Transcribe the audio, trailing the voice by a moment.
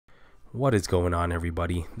What is going on,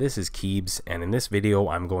 everybody? This is Keebs, and in this video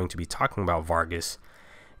I'm going to be talking about Vargas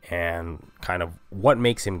and kind of what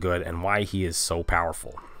makes him good and why he is so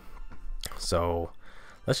powerful. So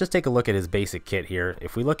let's just take a look at his basic kit here.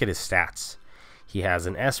 If we look at his stats, he has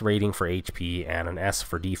an S rating for HP and an S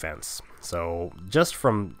for defense. So just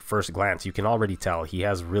from first glance you can already tell he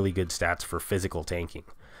has really good stats for physical tanking.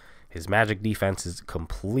 His magic defense is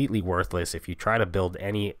completely worthless. If you try to build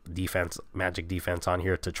any magic defense on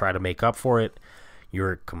here to try to make up for it,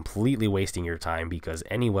 you're completely wasting your time, because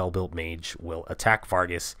any well-built mage will attack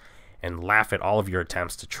Vargas and laugh at all of your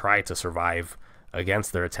attempts to try to survive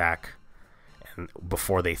against their attack and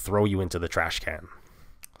before they throw you into the trash can.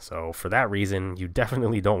 So for that reason, you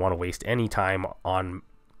definitely don't want to waste any time on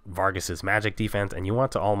Vargas's magic defense, and you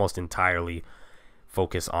want to almost entirely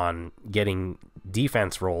focus on getting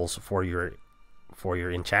defense rolls for your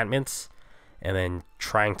enchantments, and then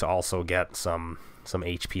trying to also get some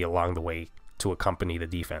HP along the way to accompany the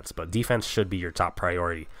defense. But defense should be your top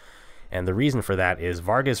priority, and the reason for that is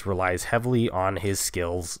Vargas relies heavily on his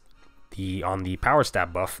skills, on the power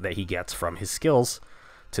stab buff that he gets from his skills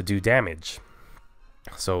to do damage.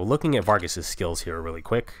 So looking at Vargas's skills here really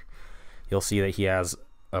quick, you'll see that he has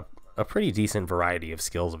a pretty decent variety of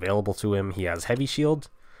skills available to him. He has Heavy Shield,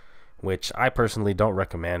 which I personally don't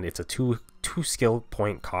recommend. It's a two skill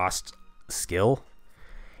point cost skill,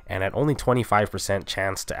 and at only 25%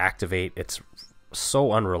 chance to activate, it's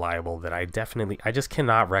so unreliable that I just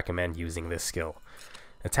cannot recommend using this skill.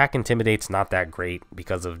 Attack Intimidate's not that great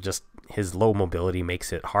because of just his low mobility,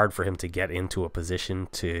 makes it hard for him to get into a position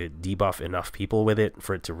to debuff enough people with it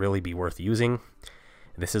for it to really be worth using.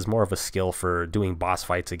 This is more of a skill for doing boss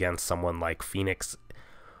fights against someone like Phoenix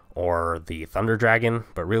or the Thunder Dragon,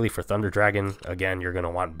 but really for Thunder Dragon, again, you're going to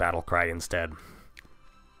want Battle Cry instead.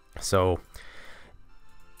 So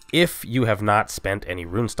if you have not spent any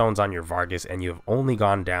runestones on your Vargas and you have only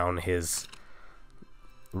gone down his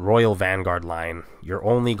Royal Vanguard line, you're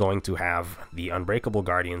only going to have the Unbreakable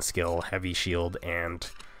Guardian skill, Heavy Shield, and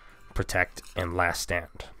Protect and Last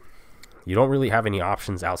Stand. You don't really have any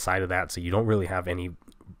options outside of that, so you don't really have any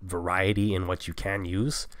variety in what you can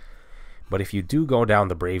use. But if you do go down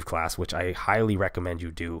the Brave class, which I highly recommend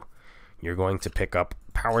you do, you're going to pick up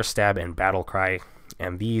Power Stab and Battle Cry,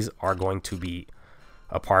 and these are going to be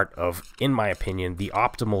a part of, in my opinion, the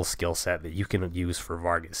optimal skill set that you can use for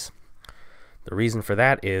Vargas. The reason for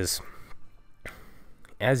that is,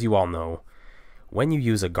 as you all know, when you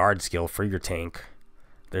use a guard skill for your tank,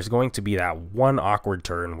 there's going to be that one awkward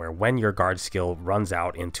turn where when your guard skill runs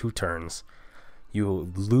out in 2 turns, you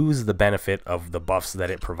lose the benefit of the buffs that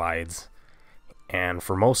it provides. And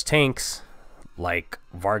for most tanks, like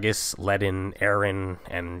Vargas, Ledin, Aaron,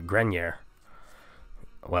 and Grenier,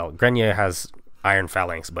 well, Grenier has Iron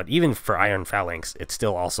Phalanx, but even for Iron Phalanx, it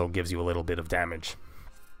still also gives you a little bit of damage.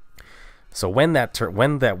 So when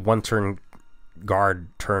that one turn guard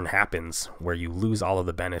turn happens, where you lose all of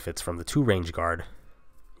the benefits from the 2-range guard,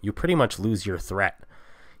 you pretty much lose your threat.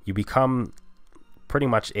 You become pretty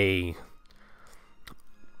much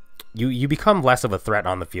you become less of a threat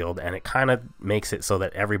on the field, and it kind of makes it so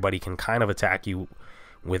that everybody can kind of attack you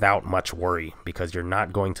without much worry, because you're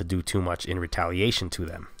not going to do too much in retaliation to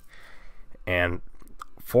them. And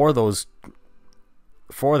for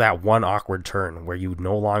that one awkward turn where you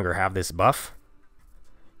no longer have this buff,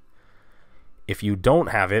 if you don't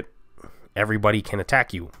have it, everybody can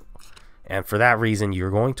attack you. And for that reason,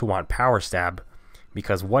 you're going to want Power Stab,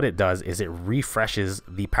 because what it does is it refreshes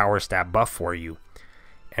the Power Stab buff for you.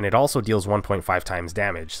 And it also deals 1.5 times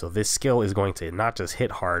damage. So this skill is going to not just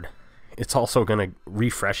hit hard, it's also going to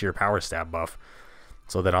refresh your Power Stab buff,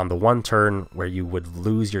 so that on the one turn where you would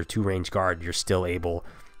lose your 2-range guard, you're still able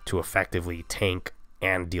to effectively tank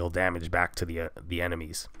and deal damage back to the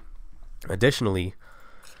enemies. Additionally,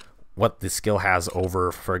 what this skill has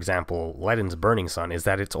over, for example, Ledin's Burning Sun, is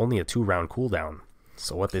that it's only a 2-round cooldown.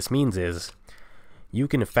 So what this means is you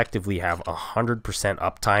can effectively have 100%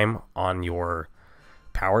 uptime on your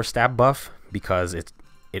Power Stab buff, because it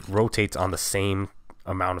rotates on the same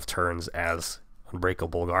amount of turns as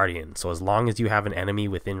Unbreakable Guardian. So as long as you have an enemy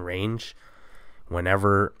within range,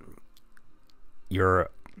 whenever your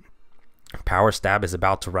Power Stab is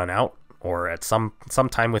about to run out, or at some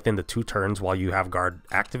time within the 2 turns while you have guard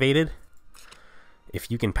activated,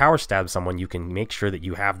 if you can Power Stab someone, you can make sure that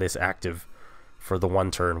you have this active for the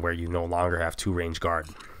 1 turn where you no longer have 2-range guard.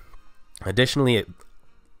 Additionally,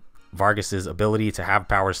 Vargas's ability to have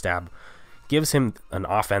Power Stab gives him an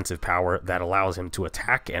offensive power that allows him to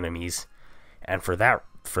attack enemies, and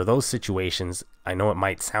for those situations, I know it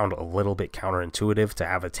might sound a little bit counterintuitive to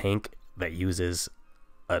have a tank that uses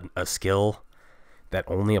a skill that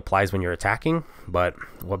only applies when you're attacking, but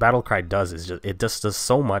what Battlecry does is it just does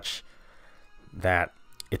so much that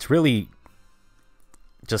it's really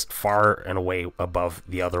just far and away above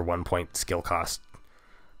the other 1-point skill cost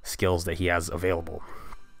skills that he has available.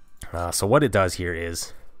 So what it does here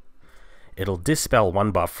is it'll dispel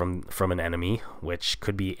one buff from an enemy, which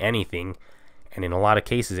could be anything, and in a lot of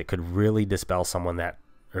cases it could really dispel someone that,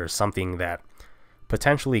 or something that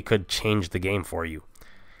potentially could change the game for you.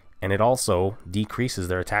 And it also decreases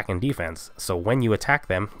their attack and defense. So when you attack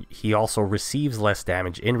them, he also receives less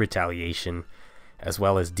damage in retaliation, as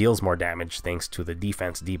well as deals more damage thanks to the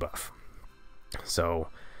defense debuff. So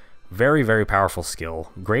very, very powerful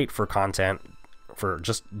skill. Great for content, for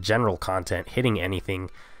just general content, hitting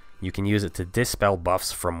anything. You can use it to dispel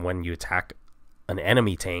buffs from when you attack an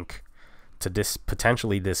enemy tank, to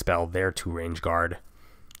potentially dispel their 2-range guard.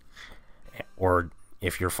 Or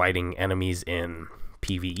if you're fighting enemies in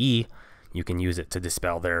PvE, you can use it to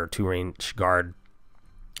dispel their 2-range guard,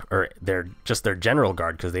 or their general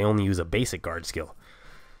guard, because they only use a basic guard skill.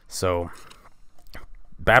 So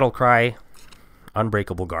Battlecry,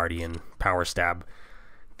 Unbreakable Guardian, Power Stab,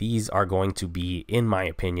 these are going to be, in my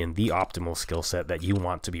opinion, the optimal skill set that you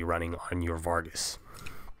want to be running on your Vargas.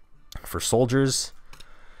 For soldiers,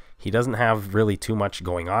 he doesn't have really too much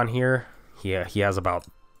going on here. He has about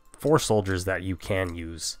 4 soldiers that you can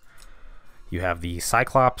use. You have the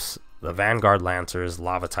Cyclops, the Vanguard Lancers,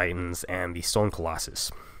 Lava Titans, and the Stone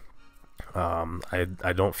Colossus.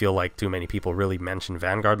 I don't feel like too many people really mention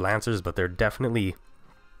Vanguard Lancers, but they're definitely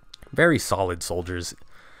very solid soldiers.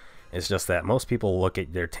 It's just that most people look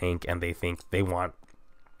at their tank and they think they want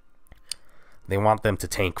them to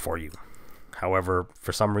tank for you. However,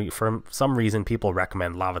 for some reason, people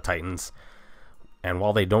recommend Lava Titans, and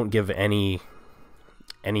while they don't give any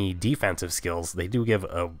defensive skills, they do give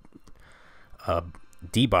a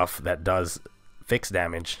debuff that does fixed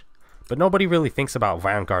damage. But nobody really thinks about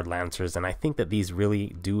Vanguard Lancers, and I think that these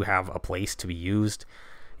really do have a place to be used,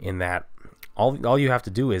 in that all you have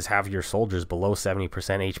to do is have your soldiers below 70%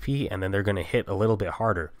 HP, and then they're going to hit a little bit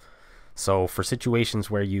harder. So for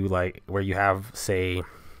situations where you have, say,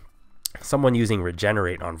 someone using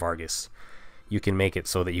Regenerate on Vargas, you can make it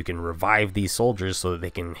so that you can revive these soldiers so that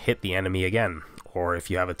they can hit the enemy again. Or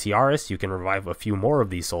if you have a Tiaris, you can revive a few more of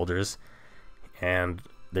these soldiers, and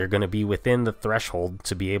they're going to be within the threshold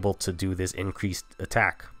to be able to do this increased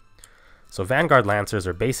attack. So Vanguard Lancers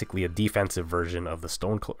are basically a defensive version of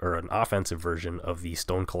the an offensive version of the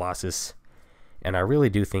Stone Colossus, and I really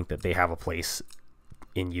do think that they have a place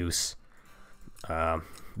in use, that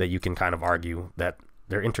you can kind of argue that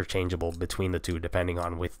they're interchangeable between the two, depending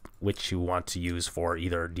on which you want to use for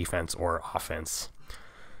either defense or offense.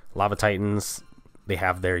 Lava Titans, they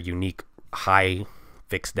have their unique high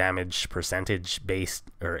fixed damage percentage based,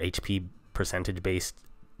 or HP percentage based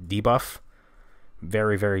debuff.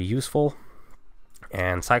 Very, very useful.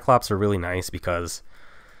 And Cyclops are really nice because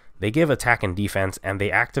they give attack and defense, and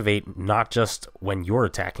they activate not just when you're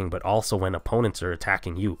attacking, but also when opponents are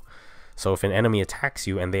attacking you. So if an enemy attacks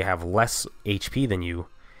you and they have less HP than you,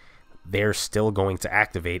 they're still going to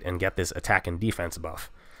activate and get this attack and defense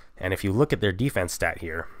buff. And if you look at their defense stat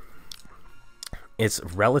here, it's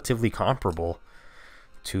relatively comparable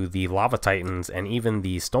to the Lava Titans and even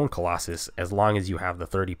the Stone Colossus, as long as you have the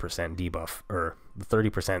 30% debuff, or the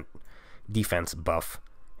 30% defense buff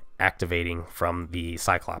activating from the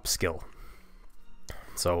Cyclops skill.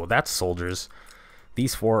 So that's soldiers.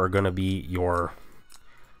 These 4 are going to be your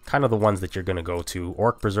kind of the ones that you're going to go to.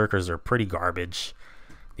 Orc Berserkers are pretty garbage.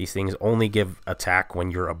 These things only give attack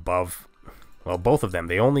when you're above, well, both of them,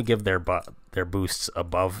 they only give their boosts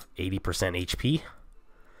above 80% HP,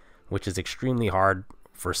 which is extremely hard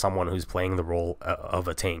for someone who's playing the role of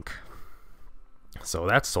a tank. So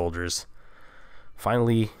that's soldiers.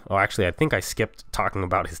 Finally, oh, actually, I think I skipped talking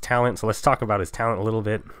about his talent, so let's talk about his talent a little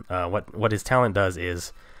bit. What his talent does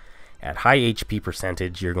is, at high HP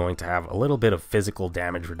percentage, you're going to have a little bit of physical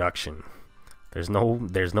damage reduction. There's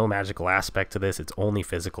no magical aspect to this, it's only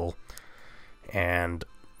physical. And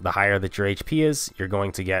the higher that your HP is, you're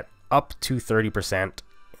going to get up to 30%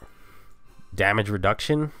 damage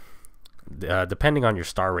reduction. Depending on your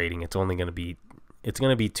star rating, it's going to be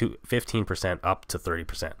 15% up to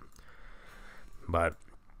 30%. But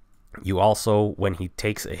you also, when he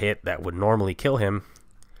takes a hit that would normally kill him,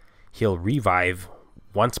 he'll revive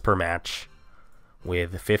once per match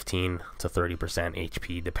with 15 to 30%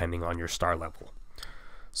 HP, depending on your star level.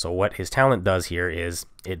 So what his talent does here is,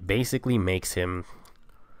 it basically makes him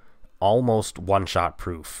almost one-shot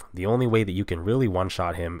proof. The only way that you can really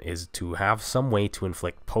one-shot him is to have some way to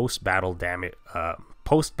inflict post-battle damage,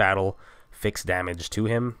 post-battle fixed damage to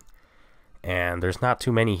him, and there's not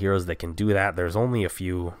too many heroes that can do that. There's only a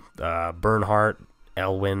few. Bernhardt,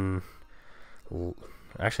 Elwyn.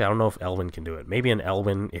 Actually, I don't know if Elwyn can do it. Maybe an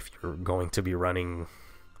Elwyn if you're going to be running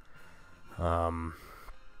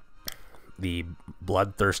the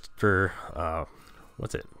Bloodthirster.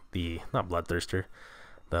 What's it? Not Bloodthirster.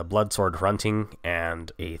 The Bloodsword Hunting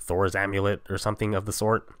and a Thor's Amulet or something of the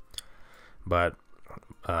sort. But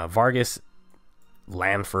Vargas,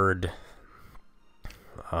 Lanford,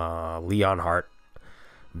 Leonhardt,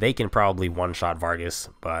 they can probably one-shot Vargas,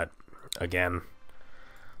 but again,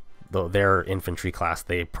 though they're infantry class,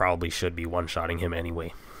 they probably should be one-shotting him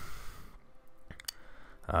anyway.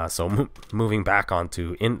 So moving back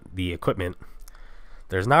onto the equipment,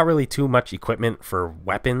 there's not really too much equipment for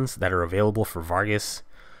weapons that are available for Vargas.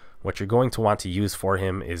 What you're going to want to use for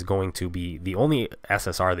him is going to be, the only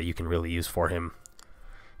SSR that you can really use for him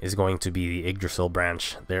is going to be the Yggdrasil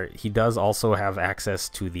branch. He does also have access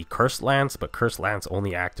to the Cursed Lance, but Cursed Lance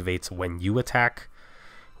only activates when you attack,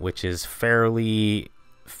 which is fairly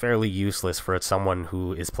useless for someone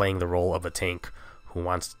who is playing the role of a tank who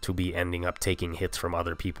wants to be ending up taking hits from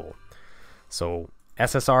other people. So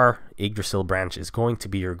SSR Yggdrasil branch is going to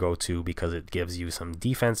be your go-to because it gives you some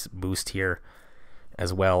defense boost here,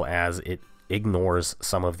 as well as it ignores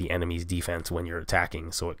some of the enemy's defense when you're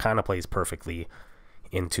attacking. So it kind of plays perfectly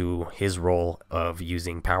into his role of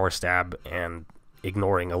using Power Stab and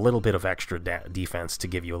ignoring a little bit of extra defense to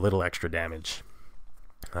give you a little extra damage.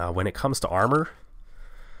 When it comes to armor,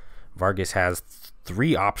 Vargas has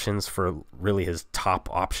 3 options for really his top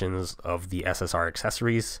options of the SSR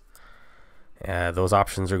accessories. Those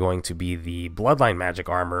options are going to be the Bloodline Magic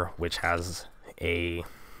Armor, which gives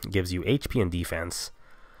you HP and defense,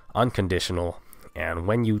 unconditional, and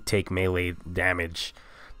when you take melee damage,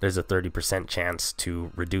 there's a 30% chance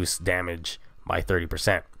to reduce damage by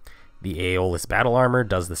 30%. The Aeolus Battle Armor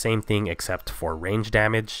does the same thing except for range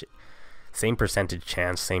damage. Same percentage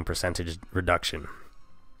chance, same percentage reduction.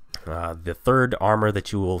 The third armor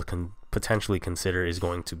that you will potentially consider is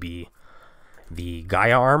going to be the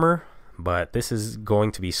Gaia Armor, but this is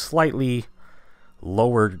going to be slightly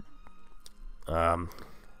lower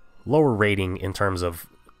rating in terms of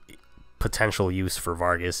potential use for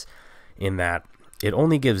Vargas, in that it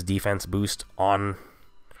only gives defense boost on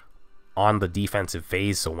the defensive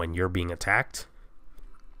phase, so when you're being attacked.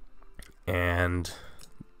 And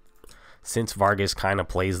since Vargas kind of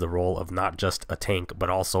plays the role of not just a tank,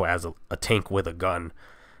 but also as a tank with a gun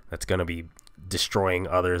that's going to be destroying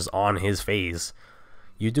others on his phase,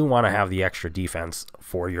 you do want to have the extra defense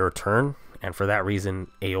for your turn, and for that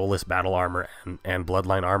reason, Aeolus Battle Armor and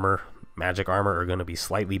Bloodline Armor, Magic Armor, are going to be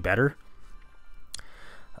slightly better.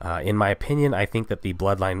 In my opinion, I think that the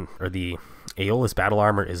Bloodline, or the Aeolus Battle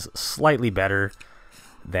Armor, is slightly better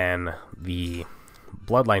than the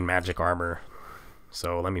Bloodline Magic Armor.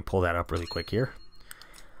 So let me pull that up really quick here.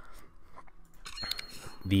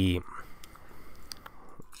 The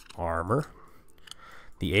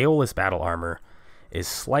Aeolus Battle Armor is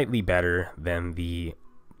slightly better than the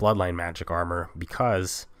Bloodline Magic Armor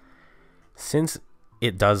because since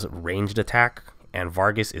it does ranged attack and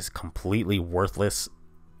Vargas is completely worthless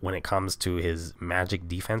when it comes to his magic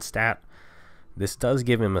defense stat, this does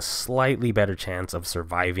give him a slightly better chance of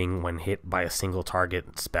surviving when hit by a single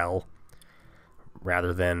target spell,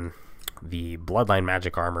 rather than the Bloodline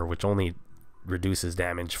Magic Armor, which only reduces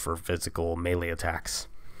damage for physical melee attacks.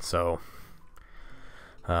 So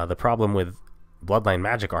the problem with Bloodline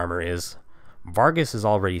Magic Armor is Vargas is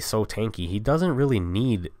already so tanky, he doesn't really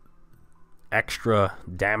need extra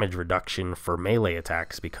damage reduction for melee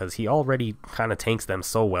attacks because he already kind of tanks them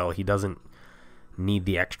so well. He doesn't need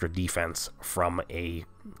the extra defense from the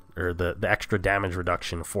extra damage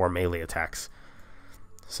reduction for melee attacks.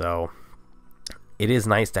 So it is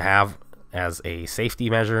nice to have as a safety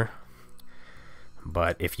measure,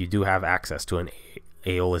 but if you do have access to an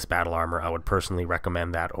Aeolus Battle Armor, I would personally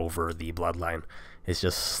recommend that over the Bloodline. It's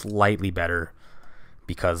just slightly better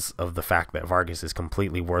because of the fact that Vargas is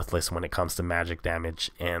completely worthless when it comes to magic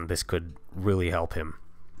damage, and this could really help him.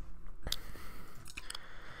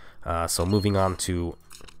 So moving on to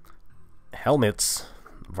helmets,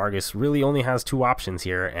 Vargas really only has 2 options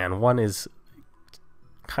here, and one is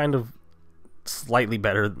kind of slightly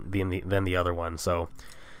better than the other one. So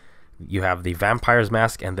you have the Vampire's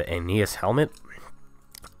Mask and the Aeneas helmet.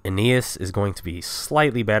 Aeneas is going to be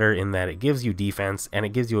slightly better in that it gives you defense and it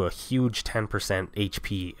gives you a huge 10%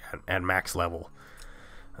 HP at max level.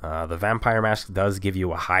 The Vampire Mask does give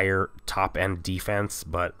you a higher top-end defense,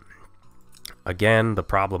 but again, the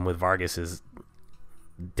problem with Vargas is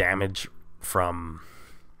damage from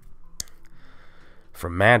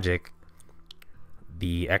magic.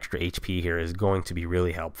 the extra HP here is going to be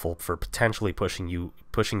really helpful for potentially pushing your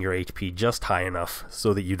HP just high enough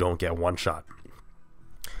so that you don't get one shot.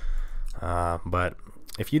 But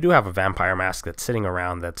if you do have a vampire mask that's sitting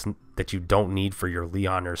around that you don't need for your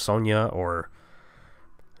Leon or Sonya, or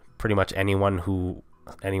pretty much anyone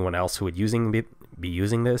else who would be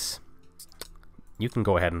using this, you can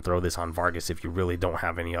go ahead and throw this on Vargas if you really don't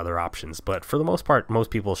have any other options. But for the most part,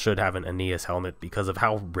 most people should have an Aeneas helmet because of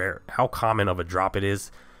how common of a drop it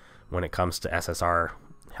is when it comes to SSR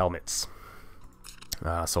helmets.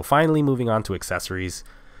 So finally, moving on to accessories,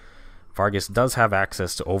 Vargas does have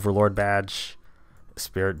access to Overlord Badge,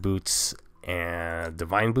 Spirit Boots, and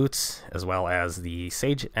Divine Boots, as well as the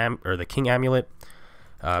the King Amulet.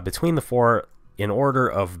 Between the four, in order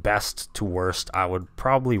of best to worst, I would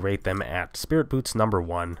probably rate them at Spirit Boots number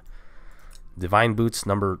 1, Divine Boots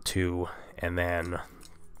number 2, and then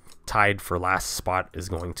tied for last spot is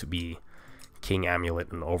going to be King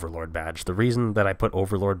Amulet and Overlord Badge. The reason that I put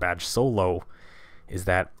Overlord Badge so low is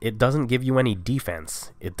that it doesn't give you any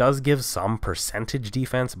defense. It does give some percentage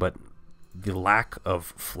defense, but the lack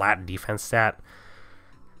of flat defense stat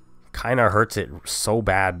kind of hurts it so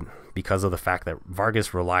bad because of the fact that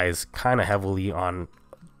Vargas relies kind of heavily on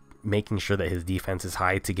making sure that his defense is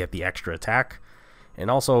high to get the extra attack. And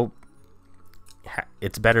also,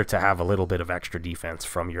 it's better to have a little bit of extra defense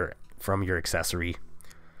from your accessory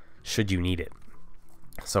should you need it.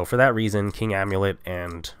 So for that reason, King Amulet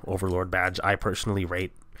and Overlord Badge I personally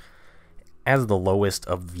rate as the lowest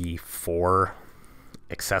of the 4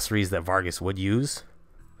 accessories that Vargas would use.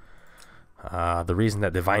 The reason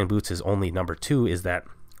that Divine Boots is only number 2 is that,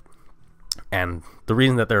 and the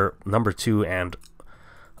reason that they're number 2 and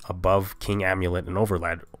above King Amulet and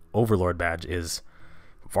Overlord Badge is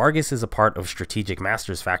Vargas is a part of Strategic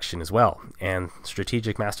Masters faction as well, and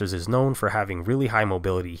Strategic Masters is known for having really high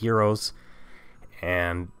mobility heroes,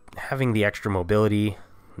 and having the extra mobility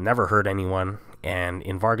never hurt anyone, and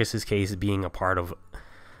in Vargas's case, being a part of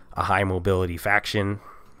a high mobility faction,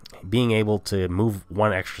 being able to move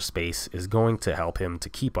one extra space is going to help him to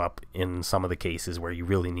keep up in some of the cases where you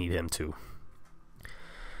really need him to.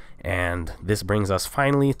 And this brings us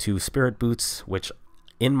finally to Spirit Boots, which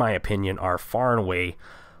in my opinion are far and away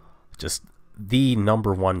just the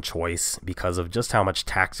number 1 choice because of just how much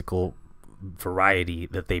tactical variety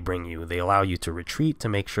that they bring you. They allow you to retreat to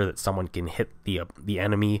make sure that someone can hit the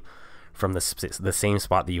enemy from the same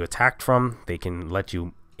spot that you attacked from. They can let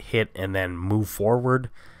you hit and then move forward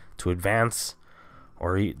to advance,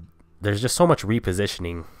 or there's just so much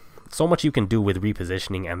repositioning, so much you can do with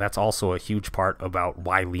repositioning, and that's also a huge part about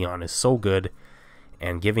why Leon is so good.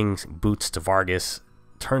 And giving boots to Vargas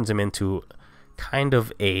turns him into kind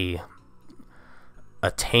of a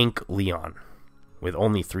tank Leon with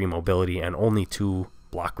only 3 mobility and only 2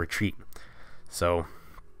 block retreat. So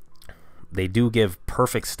they do give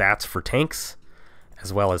perfect stats for tanks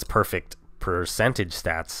as well as perfect percentage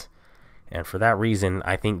stats, and for that reason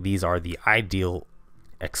I think these are the ideal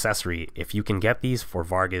accessory. If you can get these for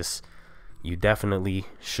Vargas, you definitely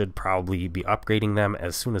should probably be upgrading them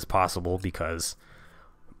as soon as possible, because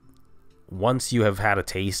once you have had a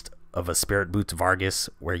taste of a Spirit Boots Vargas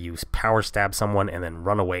where you power stab someone and then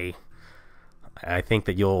run away, I think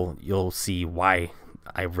that you'll see why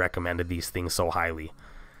I recommended these things so highly.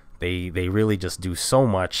 They really just do so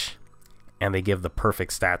much, and they give the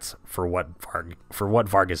perfect stats for what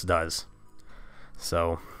Vargas does.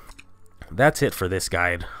 So that's it for this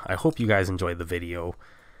guide. I hope you guys enjoyed the video,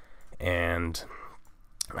 and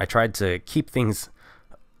I tried to keep things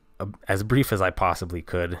as brief as I possibly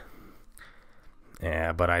could.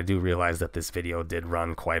 But I do realize that this video did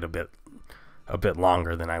run quite a bit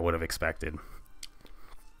longer than I would have expected.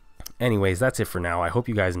 Anyways, that's it for now. I hope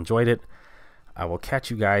you guys enjoyed it. I will catch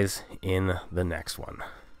you guys in the next one.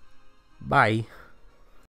 Bye.